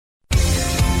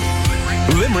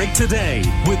Limerick Today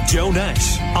with Joe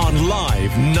Nash on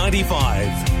Live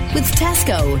 95. With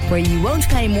Tesco, where you won't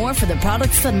pay more for the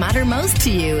products that matter most to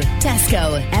you.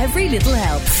 Tesco, every little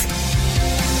helps.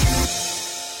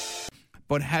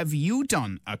 But have you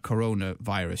done a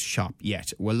coronavirus shop yet?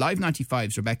 Well, Live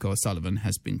 95's Rebecca O'Sullivan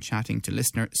has been chatting to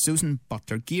listener Susan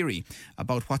Butler-Geary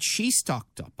about what she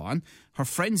stocked up on, her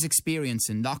friend's experience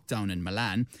in lockdown in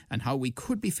Milan, and how we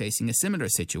could be facing a similar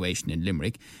situation in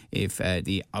Limerick if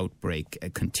the outbreak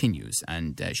continues.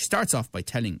 And she starts off by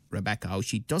telling Rebecca how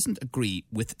she doesn't agree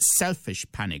with selfish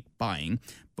panic buying,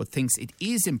 but thinks it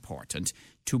is important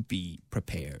to be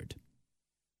prepared.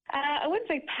 I wouldn't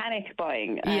say panic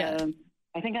buying.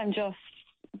 I think I'm just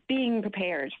being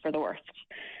prepared for the worst.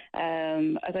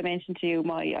 As I mentioned to you,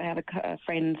 I have a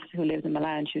friend who lives in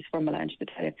Milan. She's from Milan, she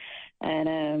did tell you.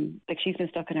 And she's been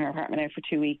stuck in her apartment now for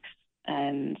 2 weeks,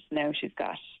 and now she's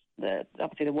got the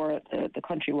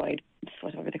countrywide,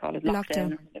 whatever they call it,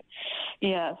 lockdown.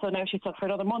 Yeah, so now she's stuck for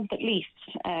another month at least,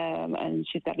 and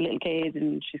she's got a little kid,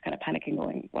 and she's kind of panicking,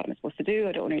 going, "What am I supposed to do?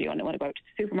 I don't really want to go out to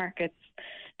the supermarkets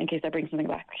in case I bring something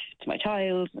back to my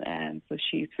child." And so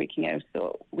she's freaking out.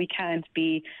 So we can't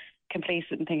be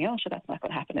complacent and thinking, "Oh, sure, that's not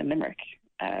going to happen in Limerick."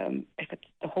 If it's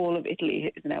the whole of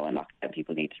Italy is now in lockdown,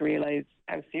 people need to realise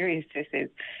how serious this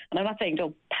is. And I'm not saying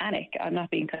don't panic. I'm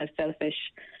not being kind of selfish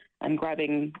and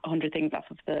grabbing 100 things off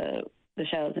of the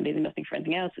shelves and leaving nothing for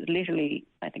anything else. It's literally,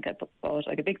 I think I bought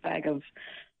like a big bag of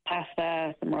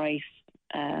pasta, some rice,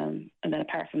 and then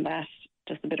apart from that,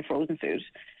 just a bit of frozen food.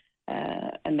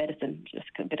 And medicine, just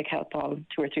a bit of Calpol,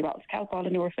 2 or 3 bottles of Calpol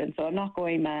and Nurofen. So I'm not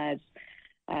going mad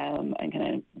and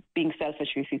kind of being selfish.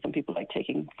 We see some people like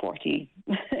taking 40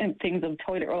 things of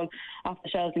toilet roll off the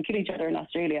shelves and kill each other in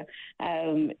Australia.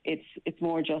 It's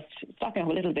more just stocking up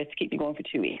a little bit to keep me going for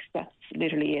 2 weeks. That's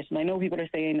literally it. And I know people are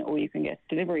saying, "Oh, you can get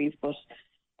deliveries," but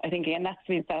I think, again, that's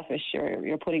being selfish.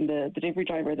 You're putting the delivery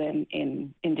driver then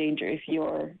in danger if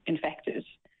you're infected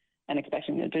and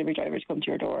expecting the delivery driver to come to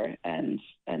your door and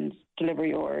deliver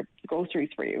your groceries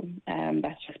for you.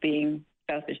 That's just being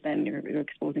selfish then. You're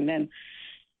exposing them.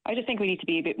 I just think we need to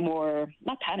be a bit more,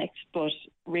 not panicked, but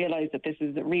realise that this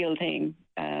is a real thing,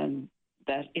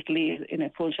 that Italy is in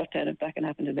a full shutdown. If that can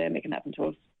happen to them, it can happen to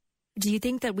us. Do you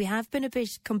think that we have been a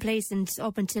bit complacent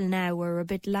up until now? We're a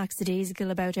bit lackadaisical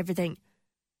about everything?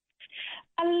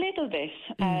 A little bit.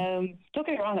 Don't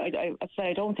get me wrong,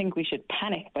 I don't think we should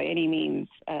panic by any means.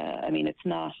 I mean, it's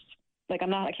not, like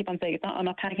I keep on saying, I'm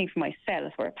not panicking for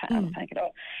myself or I'm not panicking at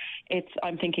all.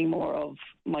 I'm thinking more of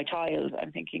my child.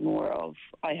 I'm thinking more of,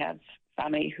 I have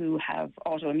family who have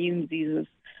autoimmune diseases.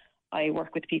 I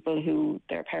work with people who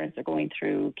their parents are going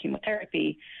through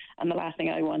chemotherapy, and the last thing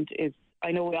I want is,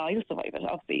 I know I'll survive it,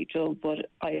 obviously, Joe, but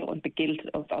I don't want the guilt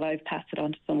of that I've passed it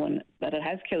on to someone that it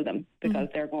has killed them because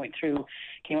they're going through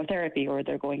chemotherapy or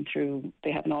they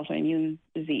have an autoimmune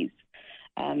disease.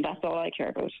 That's all I care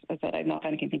about. I said I'm not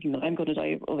panicking thinking that I'm going to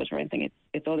die of it or anything.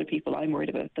 It's other people I'm worried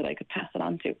about that I could pass it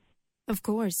on to. Of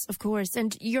course.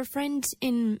 And your friend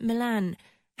in Milan,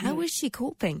 how is she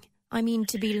coping? I mean,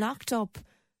 to be locked up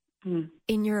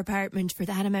in your apartment for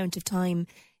that amount of time,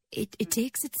 it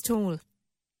takes its toll.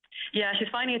 Yeah, she's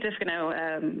finding it difficult now.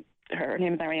 Her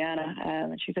name is Ariana,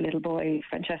 and she's a little boy,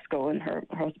 Francesco, and her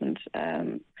husband.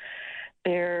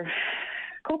 They're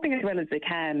coping as well as they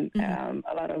can.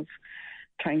 A lot of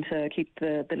trying to keep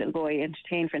the little boy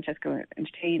entertained, Francesco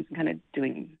entertained, and kind of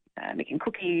doing making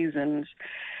cookies and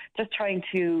just trying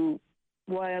to,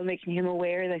 while making him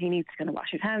aware that he needs to kind of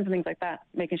wash his hands and things like that,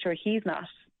 making sure he's not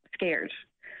scared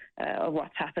of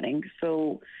what's happening.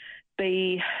 So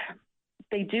they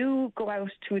do go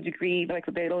out to a degree, like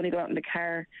they'll only go out in the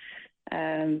car.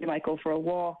 They might go for a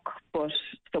walk, but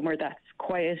somewhere that's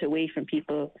quiet, away from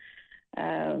people.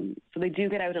 So they do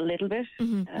get out a little bit.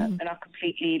 They're not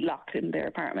completely locked in their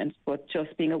apartments, but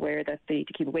just being aware that they need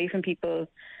to keep away from people.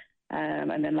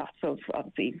 And then lots of,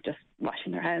 obviously, just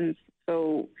washing their hands.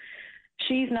 So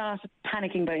she's not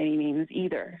panicking by any means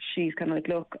either. She's kind of like,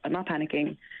 look, I'm not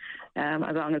panicking.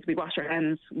 As long as we wash our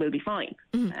hands, we'll be fine.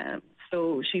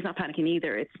 So she's not panicking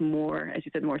either. It's more, as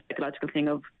you said, more psychological thing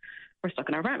of, we're stuck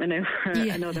in our apartment now for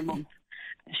another month.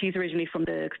 She's originally from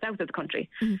the south of the country.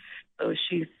 So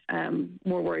she's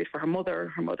more worried for her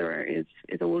mother. Her mother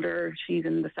is older. She's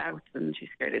in the south and she's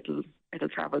scared it'll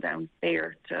travel down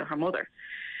there to her mother.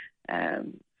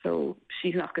 So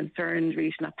she's not concerned,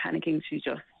 really. She's not panicking. She's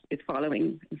just is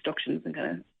following instructions and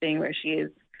kind of staying where she is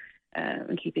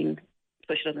and keeping,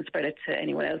 so she doesn't spread it to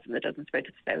anyone else and it doesn't spread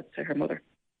it to her mother.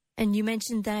 And you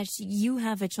mentioned that you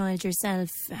have a child yourself.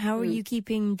 How are you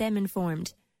keeping them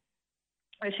informed?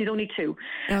 Well, she's only 2.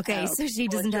 Okay, so she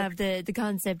doesn't have the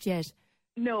concept yet.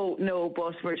 No,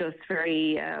 but we're just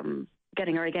very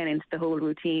getting her again into the whole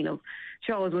routine of,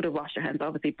 she always would have washed her hands,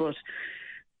 obviously, but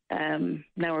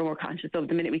now we're more conscious of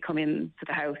the minute we come into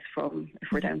the house from, if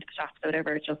we're down to the shops or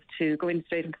whatever, just to go in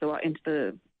straight into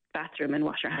the bathroom and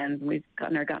wash our hands. And we've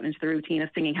gotten into the routine of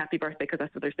singing happy birthday, because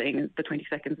that's what they're saying is the 20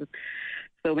 seconds.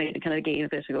 So maybe kind of gain a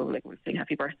bit ago, like, we'll sing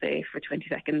happy birthday for 20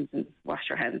 seconds and wash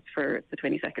our hands for the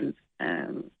 20 seconds.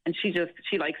 And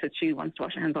she likes it. She wants to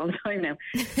wash her hands all the time now.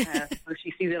 So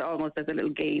she sees it almost as a little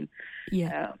game.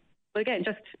 Yeah. But again,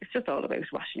 it's just all about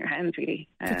washing your hands, really.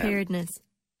 Preparedness.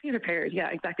 Be prepared, yeah,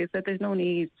 exactly. So there's no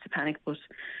need to panic, but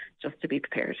just to be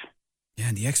prepared. Yeah,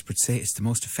 and the experts say it's the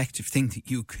most effective thing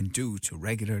that you can do to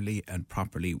regularly and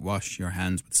properly wash your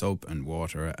hands with soap and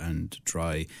water and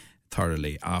dry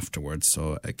thoroughly afterwards.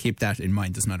 So keep that in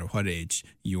mind, doesn't matter what age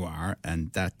you are.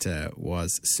 And that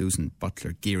was Susan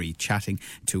Butler Geary chatting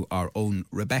to our own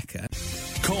Rebecca.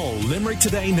 Call Limerick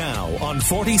Today now on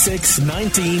 46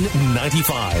 19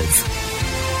 95.